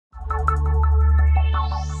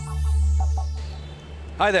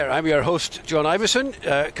Hi there, I'm your host, John Ivison,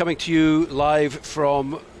 coming to you live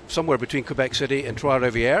from somewhere between Quebec City and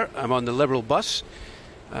Trois-Rivières. I'm on the Liberal bus.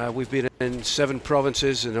 We've been in 7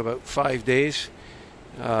 provinces in about 5 days.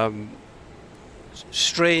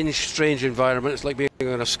 Strange environment. It's like being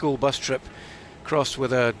on a school bus trip crossed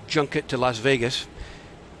with a junket to Las Vegas.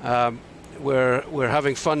 We're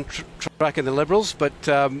having fun tracking the Liberals, but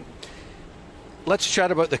let's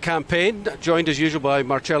chat about the campaign. Joined as usual by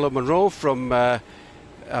Marcella Monroe from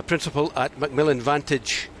Principal at Macmillan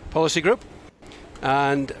Vantage Policy Group,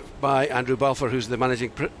 and by Andrew Balfour, who's the managing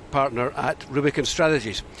partner at Rubicon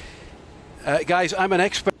Strategies. Guys, I'm an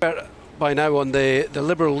expert by now on the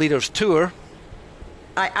Liberal Leaders Tour.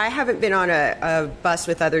 I haven't been on a bus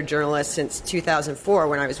with other journalists since 2004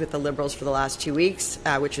 when I was with the Liberals for the last 2 weeks,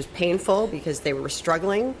 which was painful because they were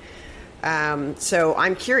struggling. So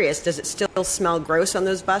I'm curious, does it still smell gross on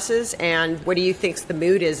those buses? And what do you think the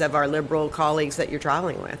mood is of our Liberal colleagues that you're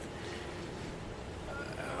traveling with?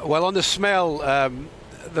 Well, on the smell,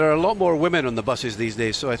 there are a lot more women on the buses these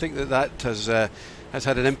days, so I think that has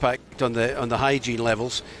had an impact on the hygiene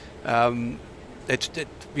levels. It's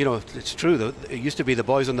true though. It used to be the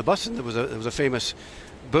boys on the bus, and there was a famous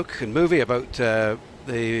book and movie about the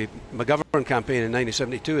McGovern campaign in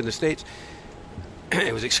 1972 in the States.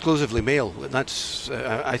 It was exclusively male. That's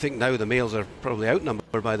I think now the males are probably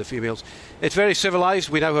outnumbered by the females. It's very civilized.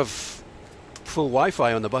 We now have full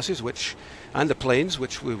Wi-Fi on the buses, and the planes,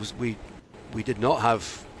 which we did not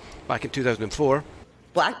have back in 2004.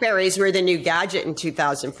 Blackberries were the new gadget in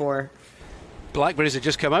 2004. Blackberries had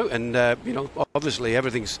just come out, and obviously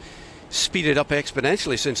everything's speeded up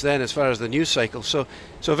exponentially since then as far as the news cycle. So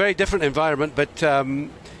a very different environment,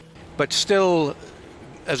 but still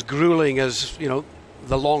as grueling as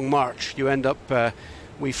the long march. You end up.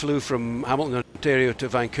 We flew from Hamilton, Ontario to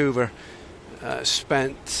Vancouver,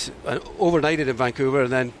 spent overnighted in Vancouver,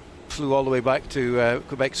 and then flew all the way back to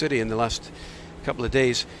Quebec City in the last couple of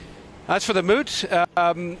days. As for the mood,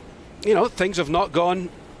 things have not gone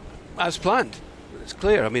as planned. It's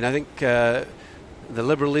clear. I mean, I think the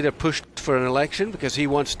Liberal leader pushed for an election because he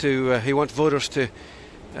wants voters to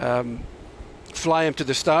fly him to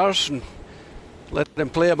the stars and let him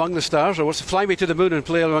play among the stars, or wants to fly me to the moon and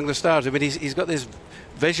play among the stars. I mean, he's got this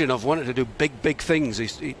vision of wanting to do big things.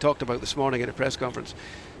 He talked about this morning at a press conference.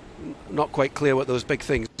 Not quite clear what those big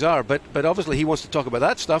things are, but obviously he wants to talk about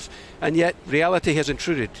that stuff, and yet reality has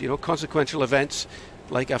intruded. Consequential events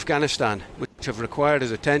like Afghanistan, which have required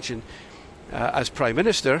his attention as Prime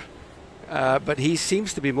Minister, but he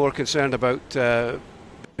seems to be more concerned about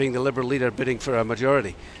being the Liberal leader bidding for a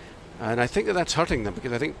majority. And I think that's hurting them,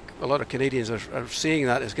 because I think a lot of Canadians are seeing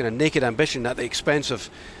that as kind of naked ambition at the expense of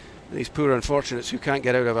these poor unfortunates who can't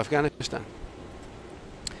get out of Afghanistan.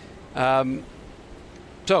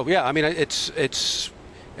 So, yeah, I mean, it's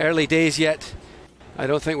early days yet. I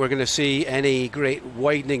don't think we're going to see any great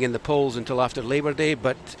widening in the polls until after Labour Day,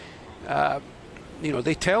 but,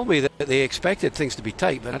 they tell me that they expected things to be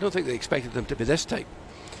tight, but I don't think they expected them to be this tight.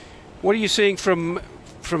 What are you seeing from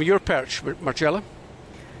your perch, Marcella?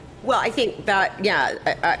 Well, I think that,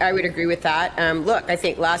 I would agree with that. Look, I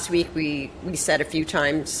think last week we said a few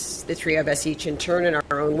times, the three of us each in turn in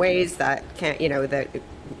our own ways, that that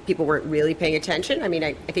people weren't really paying attention. I mean,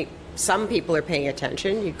 I think some people are paying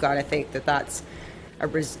attention. You've got to think that's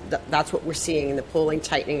what we're seeing in the polling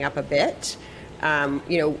tightening up a bit.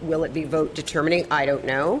 Will it be vote determining? I don't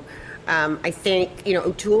know. I think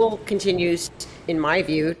O'Toole continues, in my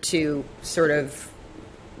view, to sort of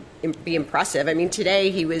be impressive. I mean,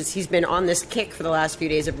 today he's been on this kick for the last few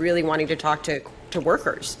days of really wanting to talk to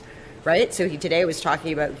workers, right? So he today was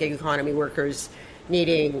talking about gig economy workers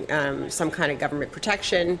needing some kind of government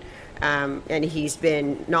protection, and he's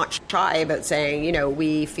been not shy about saying,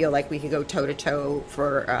 we feel like we could go toe to toe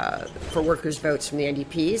for workers' votes from the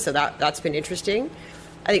NDP. So that's been interesting.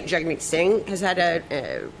 I think Jagmeet Singh has had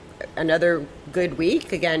another good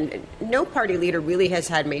week. Again, no party leader really has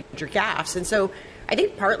had major gaffes, and so I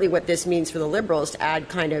think partly what this means for the Liberals, to add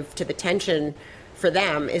kind of to the tension for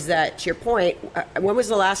them, is that, to your point, when was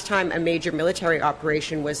the last time a major military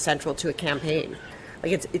operation was central to a campaign?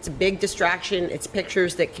 Like, it's a big distraction. It's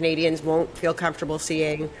pictures that Canadians won't feel comfortable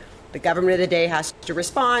seeing. The government of the day has to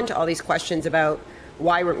respond to all these questions about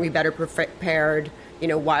why weren't we better prepared?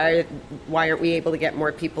 Why aren't we able to get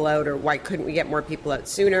more people out, or why couldn't we get more people out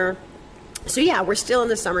sooner? So yeah, we're still in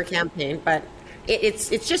the summer campaign, but it's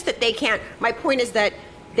just that they can't. My point is that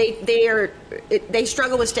they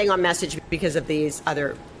struggle with staying on message because of these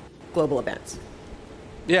other global events.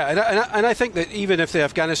 Yeah, and I think that even if the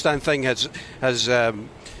Afghanistan thing has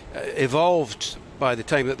evolved by the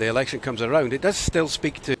time that the election comes around, it does still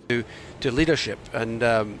speak to leadership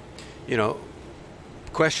and,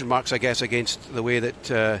 question marks, I guess, against the way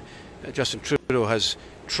that Justin Trudeau has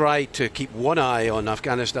tried to keep one eye on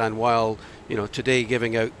Afghanistan while, today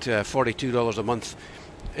giving out $42 a month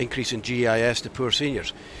increase in GIS to poor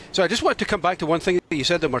seniors. So I just want to come back to one thing that you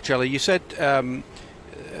said there, Marcella. You said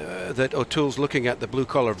that O'Toole's looking at the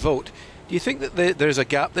blue-collar vote. Do you think that there's a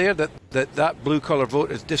gap there, that blue-collar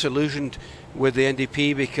vote is disillusioned with the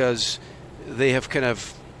NDP because they have kind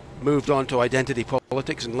of moved on to identity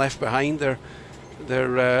politics and left behind their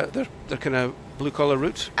kind of blue-collar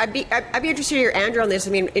roots? I'd be interested to hear Andrew on this.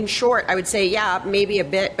 I mean, in short, I would say, yeah, maybe a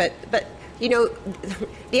bit, but the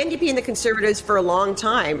NDP and the Conservatives for a long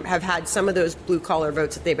time have had some of those blue-collar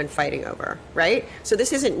votes that they've been fighting over, right? So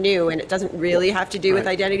this isn't new, and it doesn't really have to do with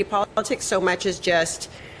identity politics so much as just,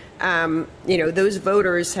 those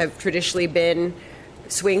voters have traditionally been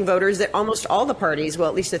swing voters that almost all the parties, well,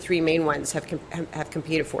 at least the three main ones, have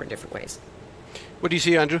competed for in different ways. What do you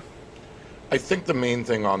see, Andrew? I think the main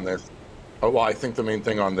thing on this,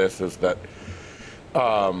 is that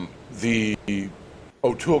the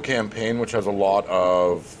O'Toole campaign, which has a lot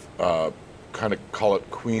of kind of call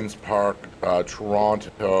it Queen's Park,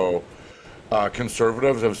 Toronto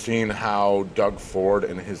Conservatives, have seen how Doug Ford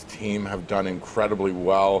and his team have done incredibly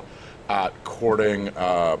well at courting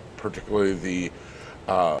particularly the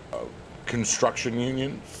construction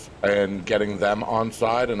unions and getting them on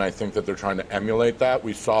side, and I think that they're trying to emulate that.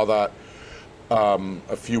 We saw that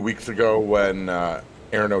a few weeks ago when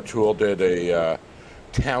Aaron O'Toole did a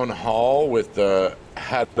town hall with the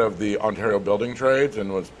head of the Ontario Building Trades,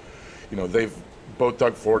 and was, they've both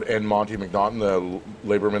Doug Ford and Monty McNaughton, the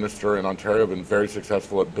Labour Minister in Ontario, have been very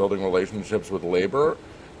successful at building relationships with Labour,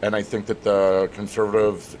 and I think that the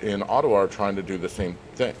Conservatives in Ottawa are trying to do the same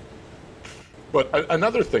thing. But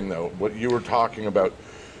another thing, though, what you were talking about,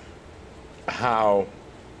 how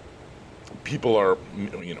people are,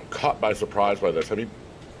 caught by surprise by this. I mean,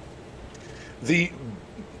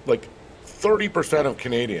 30% of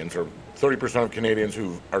Canadians, or 30% of Canadians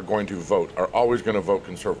who are going to vote, are always going to vote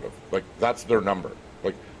Conservative. Like, that's their number.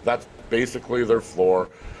 Like, that's basically their floor.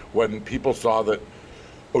 When people saw that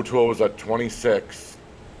O'Toole was at 26,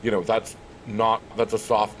 that's a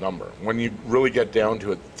soft number. When you really get down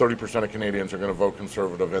to it, 30% of Canadians are going to vote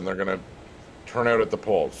Conservative, and they're going to turn out at the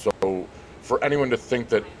polls. So for anyone to think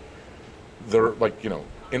that they're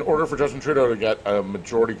in order for Justin Trudeau to get a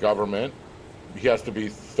majority government, he has to be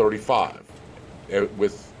 35.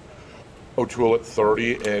 With O'Toole at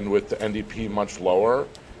 30 and with the NDP much lower.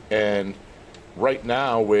 And right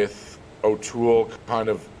now, with O'Toole kind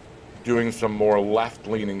of doing some more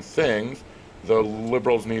left-leaning things, the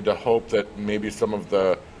Liberals need to hope that maybe some of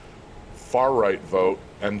the far-right vote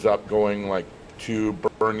ends up going to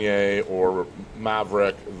Bernier or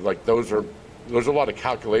Maverick. There's a lot of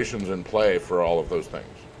calculations in play for all of those things.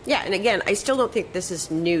 Yeah, and again, I still don't think this is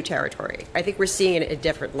new territory. I think we're seeing it in a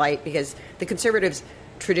different light because the Conservatives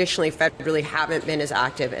traditionally, federally, haven't been as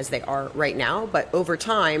active as they are right now. But over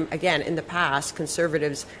time, again, in the past,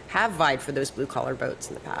 Conservatives have vied for those blue-collar votes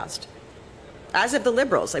in the past, as have the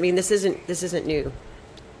Liberals. I mean, this isn't new.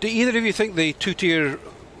 Do either of you think the two-tier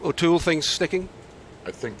O'Toole thing's sticking?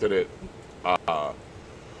 I think that it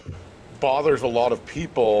bothers a lot of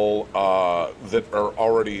people that are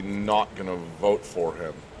already not going to vote for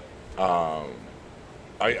him.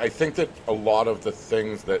 I think that a lot of the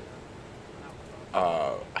things that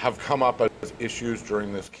have come up as issues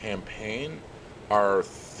during this campaign are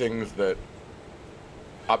things that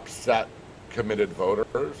upset committed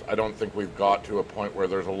voters. I don't think we've got to a point where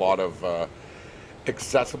there's a lot of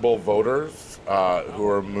accessible voters who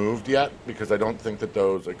are moved yet, because I don't think that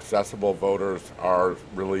those accessible voters are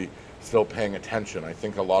really still paying attention. I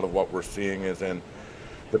think a lot of what we're seeing is in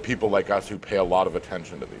the people like us who pay a lot of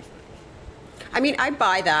attention to these things. I mean, I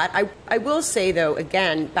buy that. I will say, though,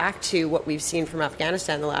 again, back to what we've seen from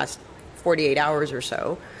Afghanistan the last 48 hours or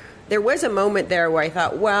so, there was a moment there where I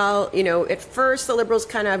thought, well, at first the Liberals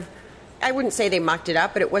kind of, I wouldn't say they mucked it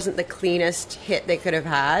up, but it wasn't the cleanest hit they could have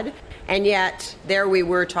had. And yet there we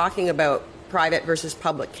were talking about private versus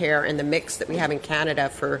public care and the mix that we have in Canada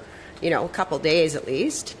for, a couple days at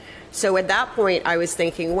least. So at that point, I was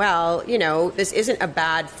thinking, well, this isn't a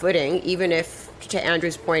bad footing, even if, to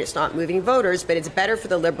Andrew's point, it's not moving voters, but it's better for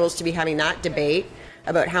the Liberals to be having that debate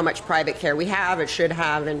about how much private care we have or should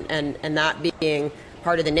have, and that being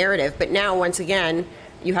part of the narrative. But now, once again,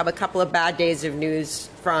 you have a couple of bad days of news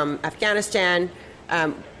from Afghanistan,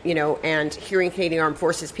 and hearing Canadian Armed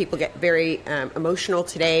Forces, people get very emotional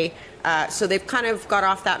today. So they've kind of got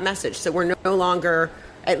off that message. So we're no longer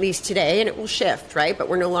at least today, and it will shift, right? But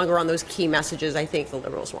we're no longer on those key messages I think the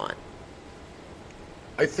Liberals want.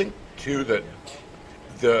 I think, too, that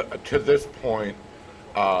to this point,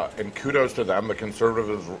 and kudos to them, the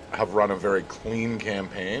Conservatives have run a very clean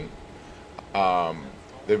campaign.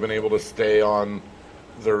 They've been able to stay on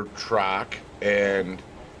their track, and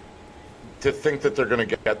to think that they're going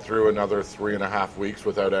to get through another 3.5 weeks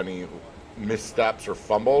without any missteps or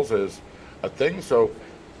fumbles is a thing. So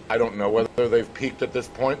I don't know whether they've peaked at this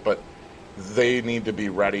point, but they need to be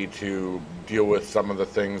ready to deal with some of the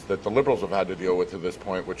things that the Liberals have had to deal with to this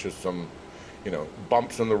point, which is some,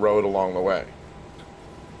 bumps in the road along the way.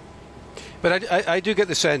 But I do get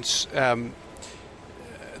the sense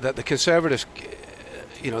that the Conservatives,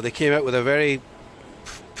 they came out with a very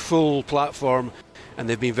full platform, and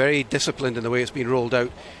they've been very disciplined in the way it's been rolled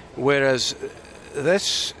out, whereas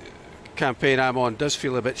this campaign I'm on does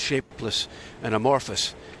feel a bit shapeless and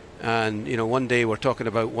amorphous. And one day we're talking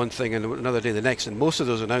about one thing and another day the next, and most of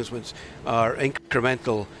those announcements are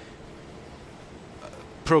incremental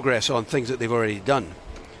progress on things that they've already done.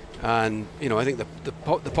 And I think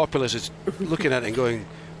the populace is looking at it and going,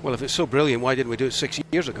 well, if it's so brilliant, why didn't we do it 6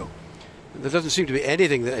 years ago? There doesn't seem to be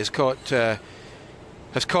anything that has caught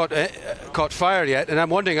fire yet, and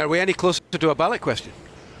I'm wondering, are we any closer to a ballot question?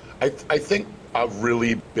 I think a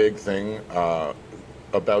really big thing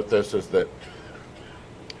about this is that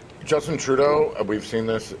Justin Trudeau, we've seen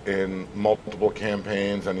this in multiple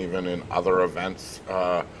campaigns and even in other events.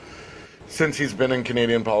 Since he's been in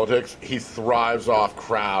Canadian politics, he thrives off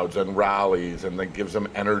crowds and rallies, and that gives him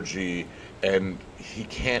energy, and he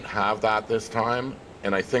can't have that this time.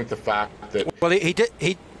 And I think the fact that... Well, he did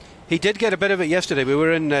get a bit of it yesterday. We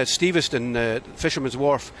were in Ivison, Fisherman's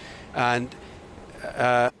Wharf, and he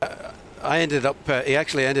ended up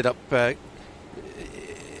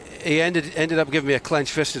giving me a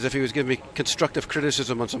clenched fist, as if he was giving me constructive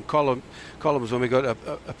criticism on some columns when we got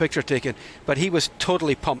a picture taken. But he was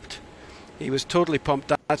totally pumped. He was totally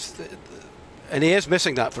pumped. And he is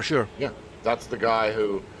missing that for sure. Yeah, that's the guy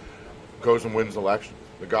who goes and wins elections.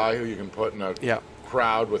 The guy who you can put in a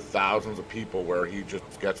crowd with thousands of people where he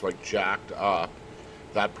just gets jacked up.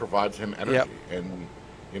 That provides him energy.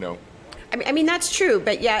 Yep. And I mean, that's true,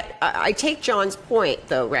 but yet I take John's point,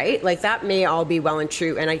 though, right? That may all be well and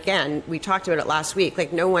true. And again, we talked about it last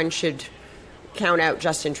week. No one should count out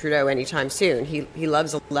Justin Trudeau anytime soon. He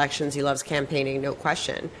loves elections. He loves campaigning, no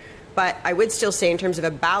question. But I would still say, in terms of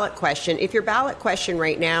a ballot question, if your ballot question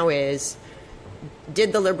right now is,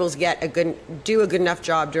 did the Liberals do a good enough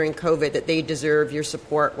job during COVID that they deserve your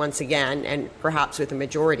support once again, and perhaps with a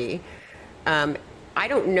majority? I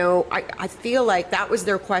don't know. I feel like that was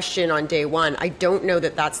their question on day one. I don't know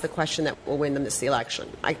that that's the question that will win them this election.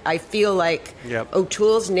 I feel like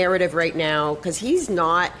O'Toole's narrative right now, because he's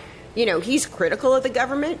not, he's critical of the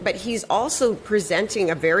government, but he's also presenting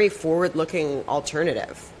a very forward-looking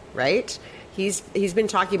alternative, right? He's been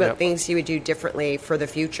talking about things he would do differently for the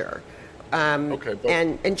future. And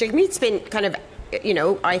Jagmeet's been kind of,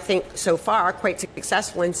 I think so far quite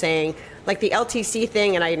successful in saying, the LTC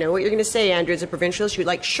thing, and I know what you're going to say, Andrew, as a provincial issue,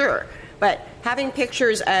 sure. But having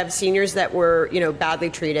pictures of seniors that were, badly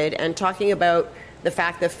treated, and talking about the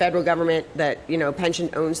fact the federal government that, pension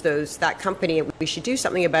owns that company, and we should do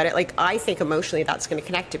something about it, I think emotionally that's going to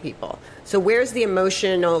connect to people. So where's the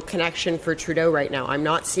emotional connection for Trudeau right now? I'm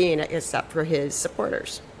not seeing it except for his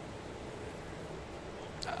supporters.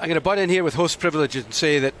 I'm going to butt in here with host privilege and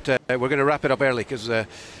say that we're going to wrap it up early, because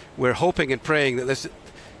we're hoping and praying that this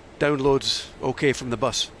downloads okay from the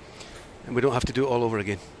bus and we don't have to do it all over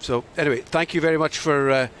again. So anyway, thank you very much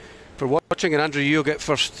for watching, and Andrew, you'll get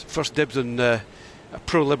first dibs on a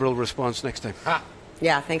pro-Liberal response next time.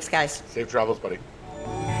 Yeah, thanks guys. Safe travels, buddy.